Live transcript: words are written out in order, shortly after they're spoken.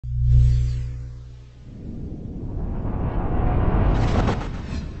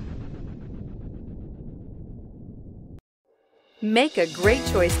Make a great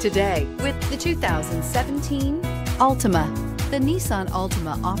choice today with the 2017 Altima. The Nissan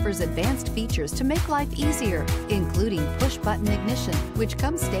Altima offers advanced features to make life easier, including push-button ignition, which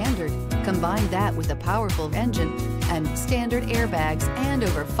comes standard. Combine that with a powerful engine and standard airbags and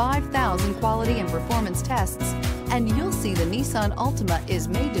over 5,000 quality and performance tests, and you'll see the Nissan Altima is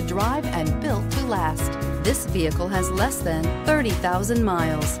made to drive and built to last. This vehicle has less than 30,000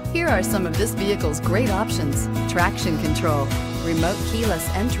 miles. Here are some of this vehicle's great options: traction control, remote keyless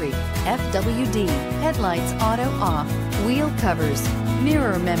entry, FWD, headlights auto off, wheel covers,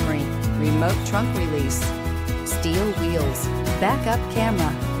 mirror memory, remote trunk release, steel wheels, backup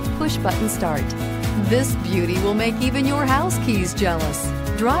camera, push button start. This beauty will make even your house keys jealous.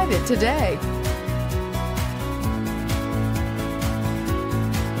 Drive it today.